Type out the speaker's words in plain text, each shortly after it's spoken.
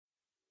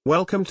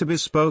Welcome to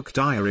Bespoke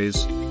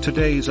Diaries.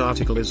 Today's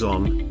article is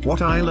on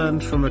What I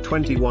Learned from a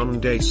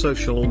 21-Day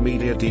Social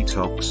Media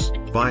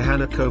Detox by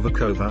Hannah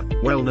Kovakova,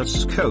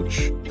 Wellness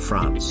Coach,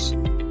 France.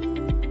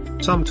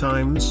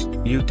 Sometimes,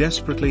 you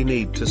desperately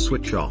need to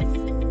switch off.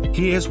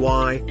 Here's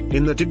why.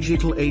 In the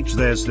digital age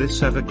there's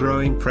this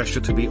ever-growing pressure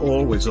to be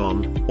always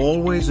on,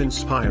 always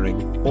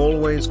inspiring,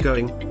 always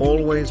going,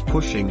 always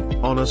pushing.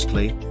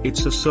 Honestly,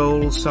 it's a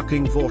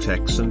soul-sucking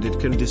vortex and it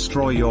can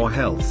destroy your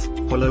health,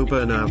 follow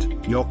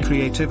burnout, your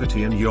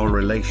creativity and your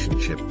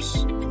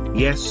relationships.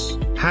 Yes,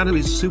 Hannah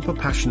is super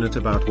passionate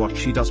about what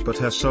she does, but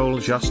her soul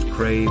just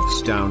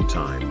craves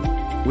downtime.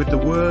 With the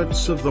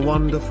words of the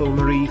wonderful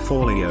Marie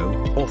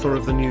Forleo, author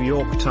of the New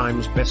York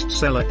Times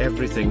bestseller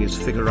Everything is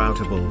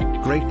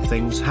Figureoutable, great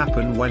things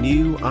happen when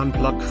you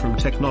unplug from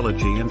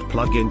technology and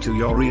plug into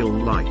your real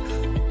life.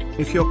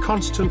 If you're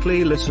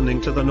constantly listening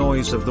to the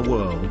noise of the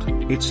world,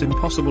 it's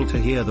impossible to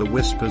hear the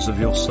whispers of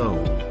your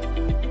soul.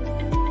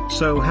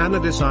 So Hannah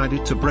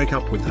decided to break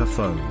up with her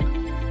phone.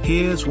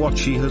 Here's what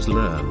she has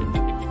learned.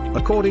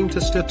 According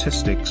to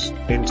statistics,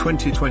 in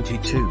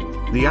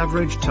 2022, the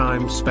average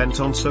time spent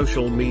on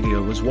social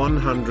media was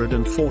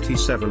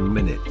 147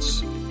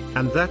 minutes.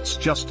 And that's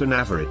just an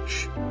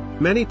average.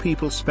 Many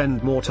people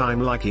spend more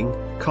time liking,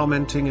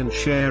 commenting and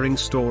sharing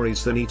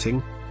stories than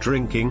eating,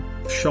 drinking,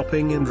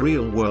 shopping and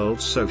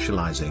real-world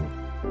socializing.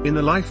 In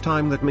a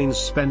lifetime that means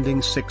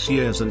spending 6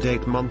 years and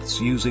 8 months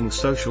using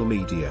social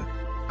media.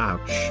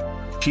 Ouch.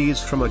 She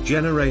is from a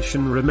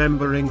generation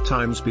remembering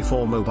times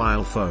before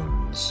mobile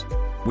phones.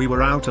 We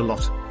were out a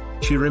lot.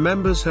 She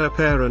remembers her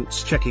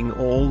parents checking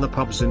all the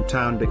pubs in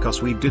town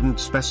because we didn't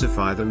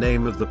specify the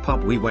name of the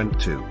pub we went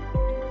to.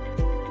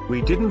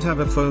 We didn't have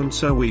a phone,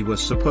 so we were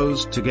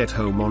supposed to get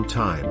home on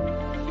time.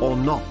 Or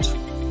not.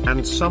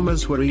 And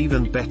summers were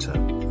even better.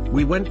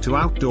 We went to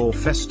outdoor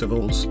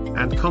festivals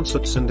and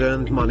concerts and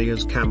earned money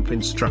as camp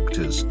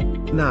instructors.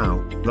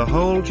 Now, the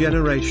whole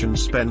generation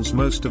spends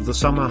most of the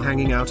summer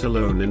hanging out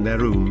alone in their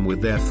room with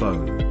their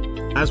phone.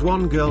 As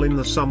one girl in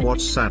the somewhat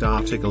sad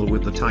article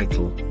with the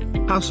title,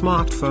 How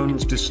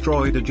Smartphones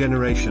Destroyed a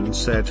Generation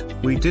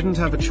said, we didn't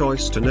have a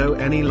choice to know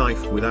any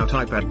life without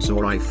iPads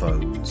or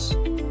iPhones.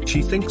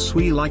 She thinks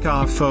we like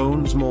our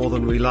phones more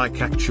than we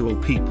like actual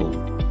people.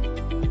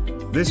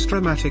 This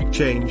dramatic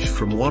change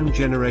from one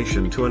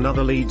generation to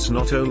another leads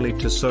not only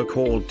to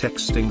so-called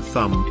texting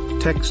thumb,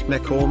 text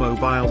neck or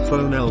mobile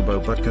phone elbow,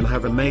 but can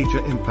have a major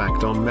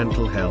impact on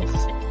mental health.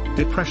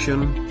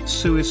 Depression,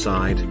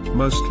 suicide,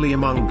 mostly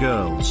among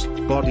girls,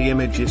 body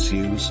image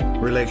issues,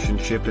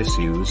 relationship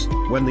issues,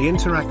 when the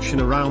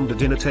interaction around the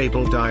dinner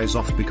table dies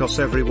off because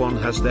everyone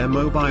has their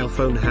mobile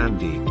phone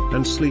handy,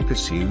 and sleep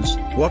issues.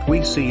 What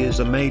we see is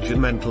a major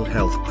mental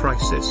health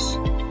crisis.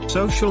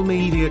 Social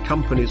media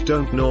companies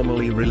don't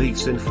normally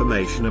release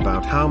information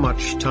about how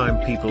much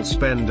time people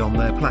spend on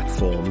their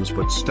platforms,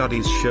 but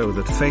studies show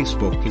that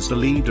Facebook is the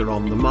leader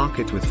on the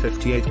market with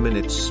 58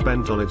 minutes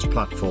spent on its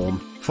platform,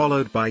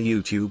 followed by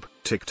YouTube,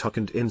 TikTok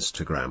and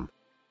Instagram.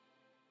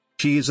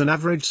 She is an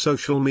average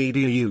social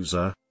media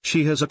user.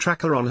 She has a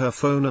tracker on her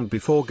phone, and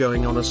before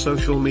going on a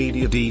social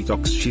media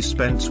detox she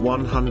spends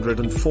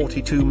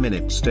 142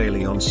 minutes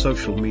daily on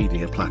social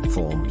media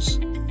platforms.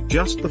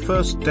 Just the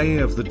first day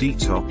of the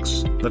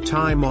detox, the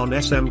time on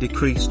SM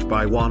decreased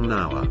by 1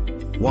 hour.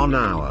 1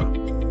 hour.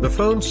 The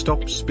phone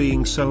stops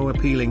being so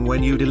appealing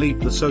when you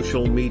delete the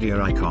social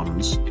media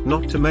icons,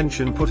 not to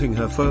mention putting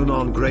her phone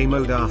on grey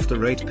mode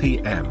after 8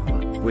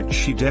 p.m., which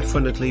she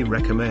definitely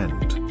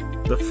recommend.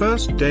 The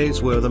first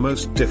days were the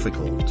most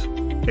difficult.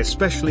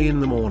 Especially in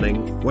the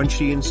morning, when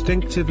she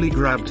instinctively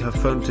grabbed her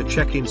phone to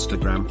check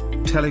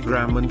Instagram,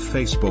 Telegram and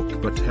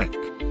Facebook, but heck.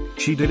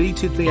 She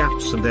deleted the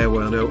apps and there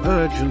were no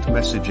urgent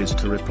messages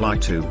to reply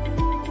to.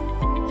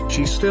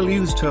 She still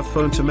used her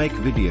phone to make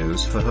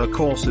videos for her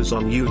courses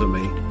on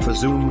Udemy, for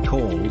Zoom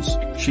calls.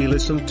 She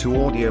listened to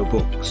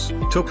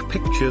audiobooks, took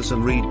pictures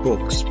and read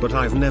books, but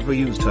I've never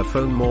used her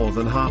phone more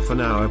than half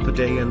an hour per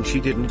day, and she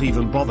didn't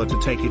even bother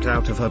to take it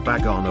out of her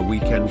bag on a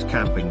weekend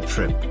camping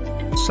trip.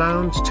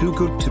 Sounds too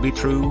good to be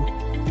true?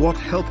 What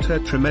helped her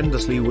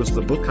tremendously was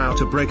the book How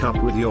to Break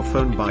Up With Your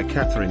Phone by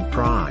Catherine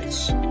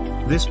Price.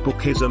 This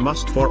book is a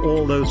must for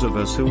all those of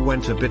us who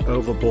went a bit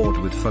overboard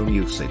with phone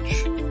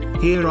usage.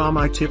 Here are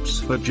my tips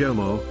for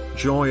JOMO,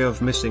 joy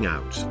of missing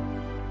out.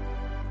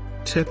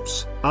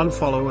 Tips: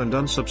 unfollow and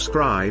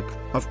unsubscribe.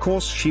 Of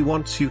course she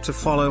wants you to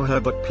follow her,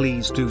 but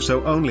please do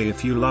so only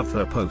if you love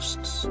her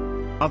posts.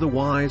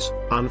 Otherwise,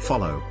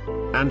 unfollow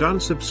and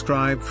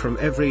unsubscribe from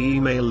every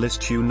email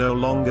list you no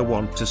longer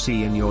want to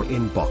see in your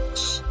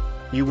inbox.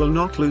 You will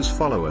not lose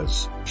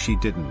followers, she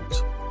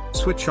didn't.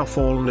 Switch off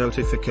all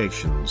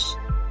notifications.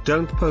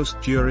 Don't post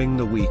during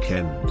the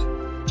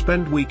weekend.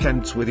 Spend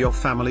weekends with your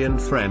family and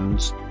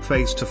friends,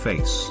 face to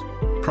face.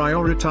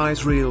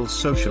 Prioritize real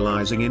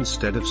socializing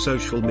instead of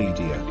social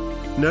media.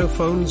 No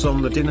phones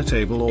on the dinner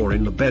table or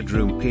in the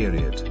bedroom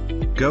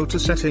period. Go to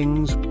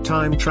Settings,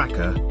 Time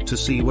Tracker, to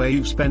see where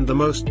you spend the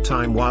most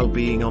time while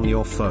being on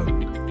your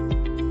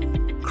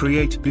phone.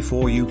 Create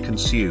before you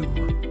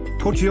consume.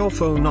 Put your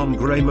phone on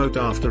grey mode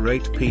after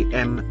 8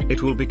 p.m,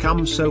 it will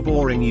become so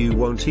boring you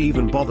won't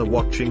even bother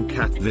watching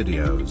cat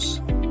videos.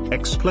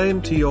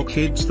 Explain to your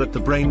kids that the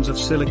brains of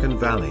Silicon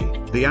Valley,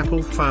 the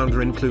Apple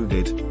founder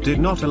included, did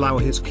not allow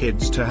his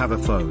kids to have a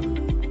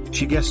phone.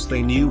 She guessed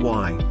they knew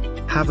why.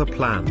 Have a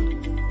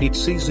plan.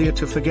 It's easier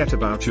to forget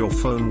about your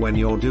phone when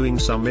you're doing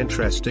some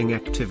interesting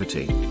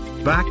activity.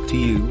 Back to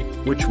you,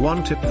 which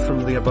one tip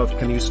from the above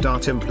can you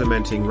start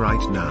implementing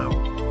right now?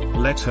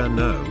 Let her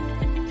know.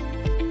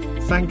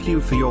 Thank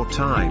you for your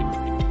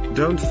time.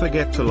 Don't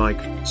forget to like,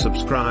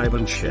 subscribe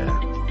and share.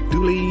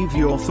 Do leave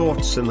your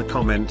thoughts in the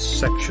comments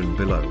section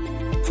below.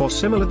 For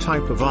similar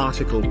type of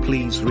article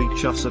please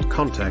reach us at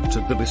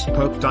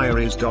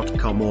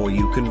contact@thebespokediaries.com or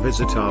you can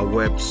visit our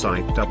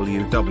website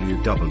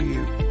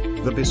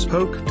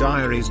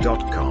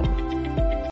www.thebespokediaries.com.